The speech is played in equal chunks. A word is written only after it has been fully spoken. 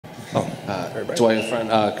everybody. Dwight,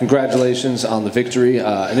 friend, congratulations on the victory.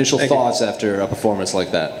 Initial thoughts after a performance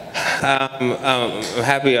like that? I'm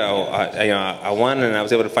happy I won and I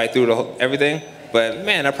was able to fight through everything. But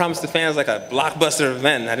man, I promised the fans like a blockbuster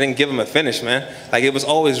event. I didn't give them a finish, man. Like it was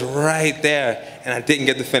always right there, and I didn't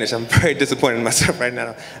get the finish. I'm very disappointed in myself right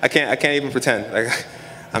now. I can't even pretend. Like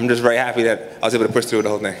I'm just very happy that I was able to push through the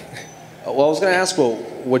whole thing. Well, I was going to ask, well,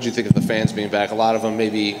 what did you think of the fans being back? A lot of them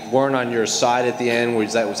maybe weren't on your side at the end.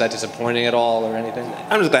 Was that disappointing at all or anything?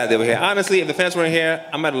 I'm just glad they were here. Honestly, if the fans weren't here,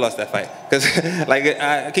 I might have lost that fight. Because,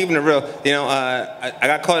 like, keeping it real, you know, I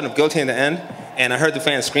got caught in a guillotine at the end, and I heard the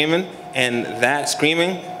fans screaming, and that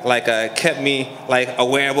screaming, like, kept me, like,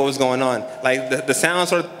 aware of what was going on. Like, the sound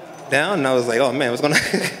sort of down, and I was like, oh, man, what's going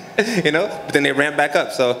on? You know? But then they ramped back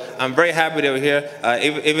up. So I'm very happy they were here.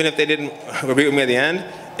 Even if they didn't agree with me at the end,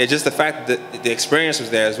 it's just the fact that the experience was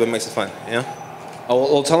there is what makes it fun, you know?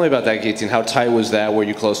 Oh, well, tell me about that guillotine. How tight was that? Were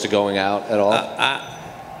you close to going out at all?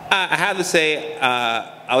 I have to say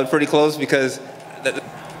I was pretty close because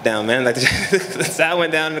down, man. Like the sound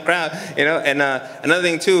went down in the crowd, you know? And another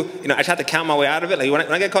thing, too, you know, I tried to count my way out of it. Like, when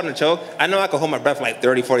I get caught in a choke, I know I could hold my breath for like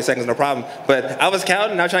 30, 40 seconds, no problem. But I was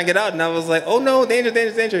counting, I was trying to get out, and I was like, oh, no, danger,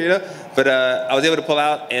 danger, danger, you know? But I was able to pull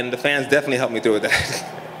out, and the fans definitely helped me through with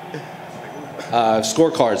that.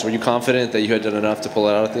 Scorecards, were you confident that you had done enough to pull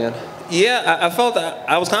it out at the end? Yeah, I felt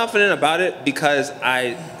I was confident about it because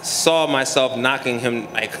I saw myself knocking him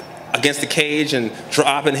like against the cage and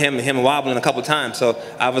dropping him and him wobbling a couple times. So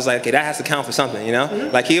I was like, okay, that has to count for something, you know?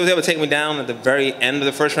 Mm-hmm. Like he was able to take me down at the very end of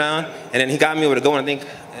the first round, and then he got me able to go, I think,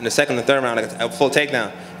 in the second and third round, like a full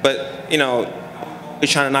takedown. But, you know, he's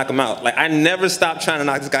trying to knock him out. Like I never stopped trying to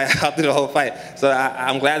knock this guy out through the whole fight. So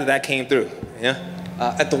I'm glad that came through, yeah?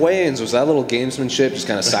 At the weigh-ins, was that a little gamesmanship, just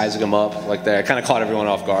kind of sizing him up like that? I kind of caught everyone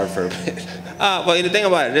off guard for a bit. Well, the thing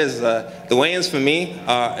about it is, the weigh-ins for me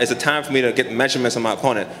is a time for me to get measurements on my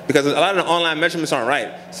opponent because a lot of the online measurements aren't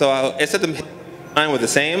right. So instead of mine were the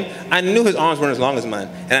same, I knew his arms weren't as long as mine,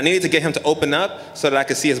 and I needed to get him to open up so that I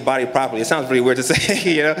could see his body properly. It sounds pretty weird to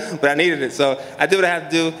say, you know, but I needed it. So I did what I had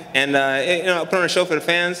to do, and you know, I put on a show for the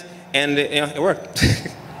fans, and you know, it worked.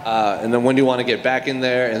 And then when do you want to get back in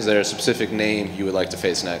there? Is there a specific name you would like to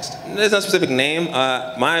face next? There's no specific name.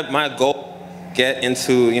 My goal is to get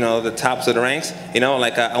into, you know, the tops of the ranks. You know,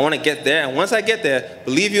 like I want to get there, and once I get there,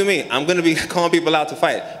 believe you me, I'm going to be calling people out to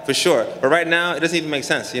fight for sure. But right now, it doesn't even make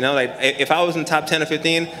sense. You know, like if I was in the top 10 or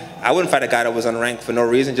 15, I wouldn't fight a guy that was unranked for no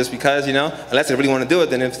reason, just because, you know, unless I really want to do it.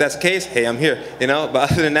 Then if that's the case, hey, I'm here. You know,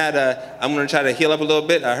 but other than that, I'm going to try to heal up a little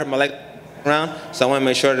bit. I hurt my leg around, so I want to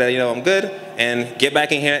make sure that, you know, I'm good and get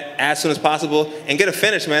back in here as soon as possible and get a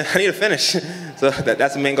finish, man. I need a finish. So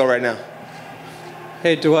that's the main goal right now.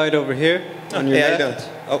 Hey, Dwight over here. On your hey, left.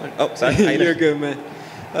 how you doing? Oh, sorry. How you doing? You're good, man.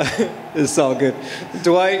 It's all good.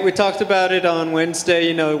 Dwight, we talked about it on Wednesday,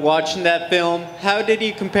 you know, watching that film. How did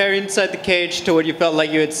he compare inside the cage to what you felt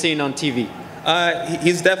like you had seen on TV?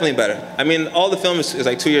 He's definitely better. I mean, all the film is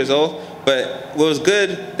like 2 years old, but what was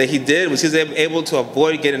good that he did was he was able to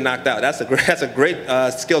avoid getting knocked out. That's a great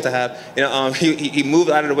skill to have. You know, he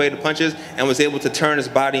moved out of the way of the punches and was able to turn his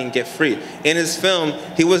body and get free. In his film,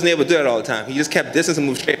 he wasn't able to do that all the time. He just kept distance and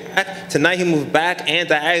moved straight back. Tonight, he moved back and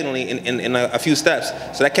diagonally in a few steps.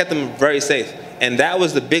 So that kept him very safe. And that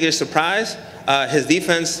was the biggest surprise. His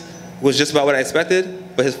defense was just about what I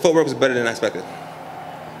expected, but his footwork was better than I expected.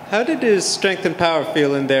 How did his strength and power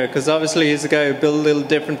feel in there? Because obviously he's a guy who built a little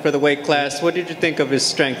different for the weight class. What did you think of his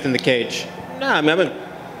strength in the cage? Nah, I mean, I've been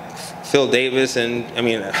Phil Davis, and I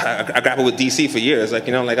mean, I grappled with DC for years. Like,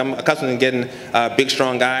 you know, like I'm accustomed to getting big,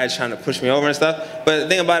 strong guys trying to push me over and stuff. But the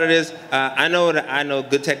thing about it is, I know that I know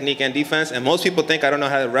good technique and defense, and most people think I don't know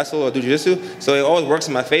how to wrestle or do jiu-jitsu, so it always works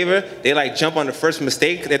in my favor. They like jump on the first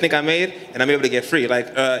mistake they think I made, and I'm able to get free. Like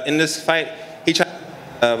in this fight, he tried.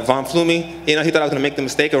 Von Flumey, you know, he thought I was going to make the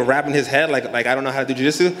mistake of wrapping his head like I don't know how to do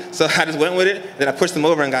jiu-jitsu. So I just went with it, then I pushed him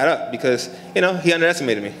over and got up because, you know, he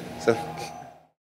underestimated me. So.